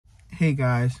Hey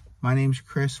guys, my name's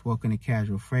Chris. Welcome to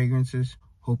Casual Fragrances.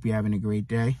 Hope you're having a great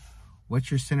day. What's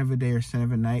your scent of a day or scent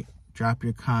of a night? Drop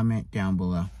your comment down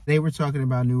below. Today we're talking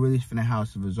about new release from the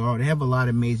House of Azzaro. They have a lot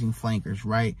of amazing flankers,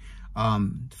 right?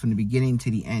 From the beginning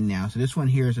to the end now. So this one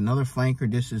here is another flanker.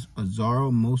 This is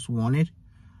Azzaro Most Wanted.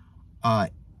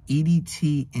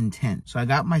 EDT Intent. So I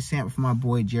got my sample from my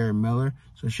boy Jared Miller.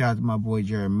 So shout out to my boy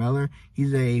Jared Miller.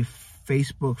 He's a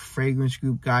Facebook fragrance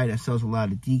group guy that sells a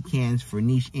lot of decants for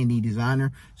niche indie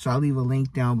designer. So I'll leave a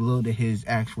link down below to his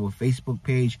actual Facebook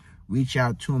page. Reach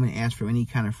out to him and ask for any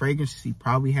kind of fragrances. He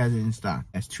probably has it in stock.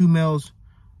 That's 2 mils,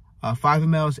 5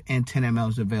 mls, and 10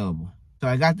 mls available. So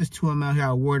I got this 2 ml here.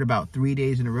 I wore it about 3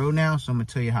 days in a row now. So I'm going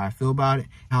to tell you how I feel about it,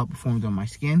 how it performs on my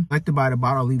skin. If you'd like to buy the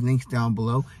bottle, I'll leave links down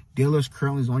below. Dealers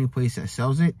currently is the only place that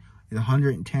sells it. It's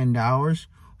 $110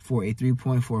 for a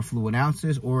 3.4 fluid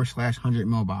ounces or / 100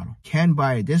 ml bottle. You can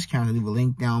buy a discount. I'll leave a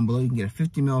link down below. You can get a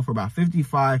 50 ml for about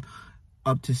 $55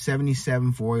 up to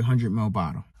 $77 for a 100 ml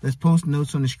bottle. Let's post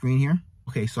notes on the screen here.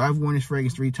 Okay, so I've worn this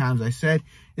fragrance 3 times. I said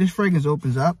this fragrance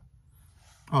opens up.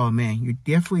 Oh man, you're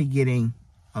definitely getting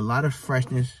a lot of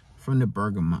freshness from the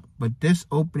bergamot, but this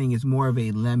opening is more of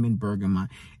a lemon bergamot.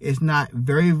 It's not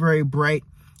very, very bright.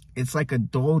 It's like a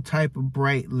dull type of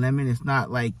bright lemon. It's not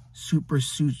like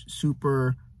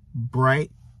super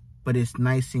bright, but it's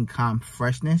nice and calm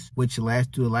freshness, which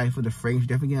lasts through the life of the fragrance.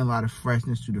 You're definitely getting a lot of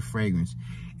freshness through the fragrance.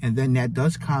 And then that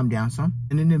does calm down some.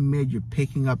 And in the mid, you're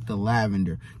picking up the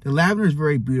lavender. The lavender is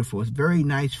very beautiful. It's very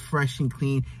nice, fresh and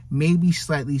clean, maybe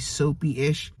slightly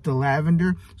soapy-ish, the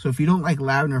lavender. So if you don't like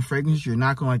lavender fragrances, you're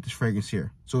not gonna like this fragrance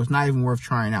here. So it's not even worth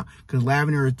trying out because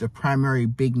lavender is the primary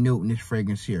big note in this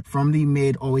fragrance here, from the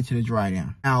mid all the way to the dry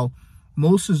down. Now,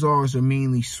 most Azzaros are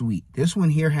mainly sweet. This one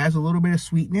here has a little bit of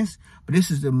sweetness, but this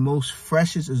is the most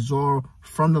freshest Azzaro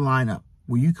from the lineup,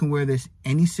 where you can wear this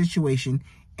any situation,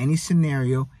 any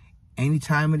scenario, any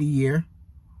time of the year,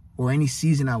 or any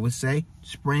season, I would say.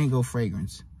 Spray and go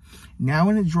fragrance. Now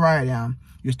in the dry down,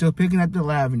 you're still picking up the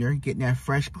lavender, getting that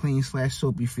fresh, clean /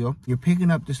 soapy feel. You're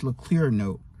picking up this liqueur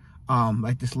note,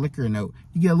 like this liquor note.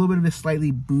 You get a little bit of a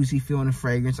slightly boozy feel in the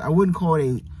fragrance. I wouldn't call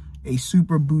it a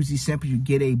super boozy scent, but you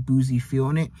get a boozy feel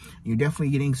in it. You're definitely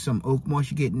getting some oak moss.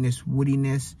 You're getting this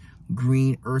woodiness,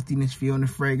 green, earthiness feel in the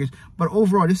fragrance. But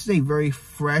overall, this is a very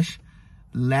fresh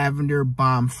lavender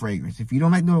bomb fragrance. If you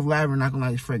don't like the note of lavender, you're not gonna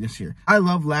like this fragrance here. I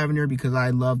love lavender because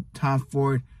I love Tom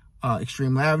Ford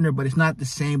Extreme Lavender, but it's not the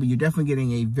same. But you're definitely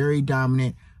getting a very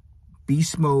dominant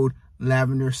beast mode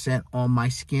lavender scent on my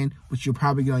skin, which you'll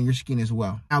probably get on your skin as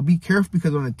well. Now be careful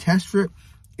because on the test strip,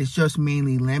 it's just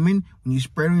mainly lemon. When you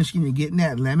spray it on your skin, you're getting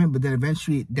that lemon, but then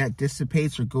eventually that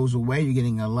dissipates or goes away. You're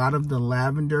getting a lot of the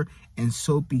lavender and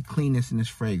soapy cleanness in this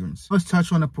fragrance. Let's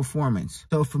touch on the performance.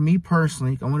 So for me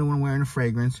personally, I'm the one wearing the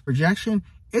fragrance. Projection,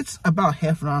 it's about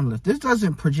half an arm lift. This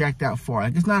doesn't project out far.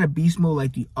 Like, it's not a beast mode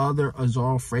like the other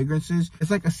Azzaro fragrances. It's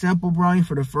like a sample brownie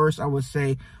for the first, I would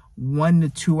say, 1 to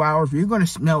 2 hours, where you're going to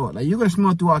smell it. Like, you're going to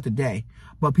smell it throughout the day,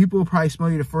 but people will probably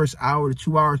smell you the first hour to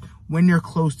 2 hours when they're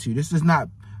close to. This does not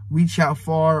reach out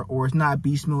far, or it's not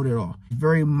beast mode at all. It's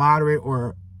very moderate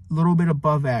or a little bit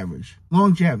above average.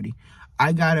 Longevity,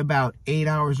 I got about 8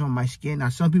 hours on my skin. Now,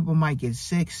 some people might get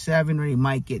 6, 7, or they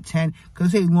might get 10,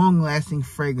 because it's a long-lasting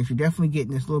fragrance. You're definitely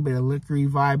getting this little bit of liquory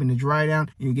vibe in the dry down,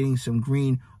 and you're getting some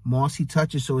green mossy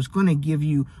touches, so it's going to give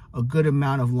you a good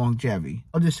amount of longevity.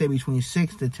 I'll just say between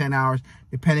 6 to 10 hours,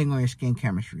 depending on your skin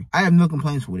chemistry. I have no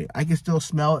complaints with it. I can still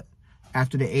smell it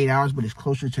after the 8 hours, but it's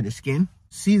closer to the skin.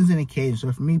 Seasons and occasions.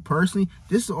 So for me personally,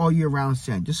 this is all year round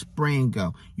scent. Just spray and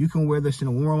go. You can wear this in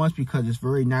the warm months because it's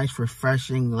very nice,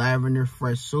 refreshing, lavender,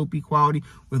 fresh, soapy quality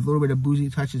with a little bit of boozy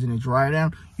touches in the dry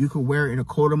down. You can wear it in the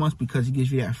colder months because it gives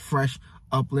you that fresh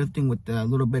uplifting with a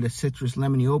little bit of citrus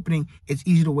lemony opening. It's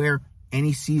easy to wear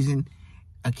any season,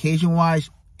 occasion wise.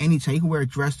 Anytime. You can wear it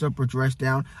dressed up or dressed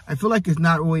down. I feel like it's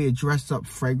not really a dressed up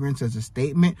fragrance as a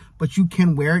statement, but you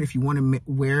can wear it if you want to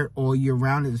wear it all year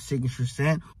round as a signature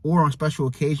scent, or on special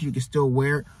occasions you can still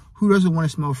wear it. Who doesn't want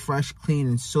to smell fresh, clean,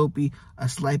 and soapy, a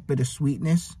slight bit of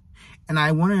sweetness? And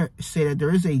I want to say that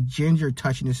there is a ginger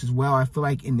touch in this as well. I feel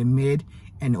like in the mid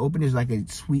and the open is like a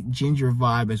sweet ginger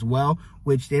vibe as well,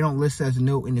 which they don't list as a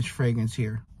note in this fragrance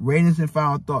here. Ratings and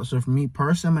final thoughts. So for me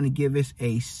personally, I'm going to give this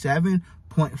a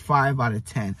 7.5 out of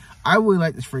 10. I really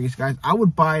like this fragrance, guys. I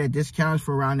would buy it at discounts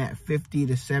for around that $50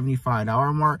 to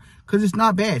 $75 mark because it's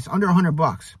not bad. It's under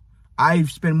 $100.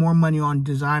 I've spent more money on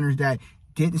designers that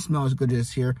didn't smell as good as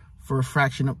this here for a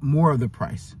fraction of more of the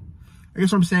price. I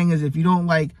guess what I'm saying is if you don't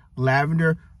like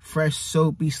lavender, fresh,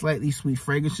 soapy, slightly sweet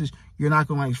fragrances, you're not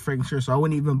going to like this fragrance here, so I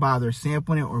wouldn't even bother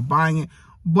sampling it or buying it.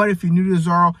 But if you're new to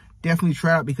Azzaro, definitely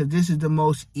try it out because this is the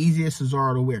most easiest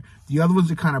Azzaro to wear. The other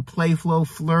ones are kind of playful,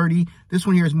 flirty. This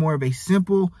one here is more of a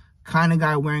simple kind of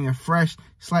guy wearing a fresh,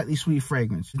 slightly sweet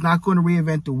fragrance. It's not going to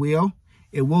reinvent the wheel.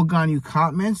 It will garner you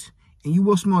compliments, and you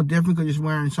will smell different because you're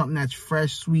wearing something that's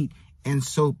fresh, sweet, and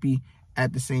soapy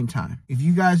at the same time. If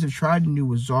you guys have tried the new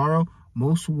Azzaro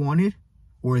Most Wanted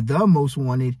or the Most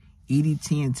Wanted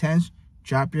EDT Intense,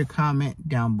 drop your comment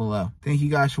down below. Thank you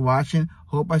guys for watching.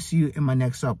 Hope I see you in my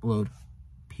next upload.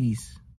 Peace.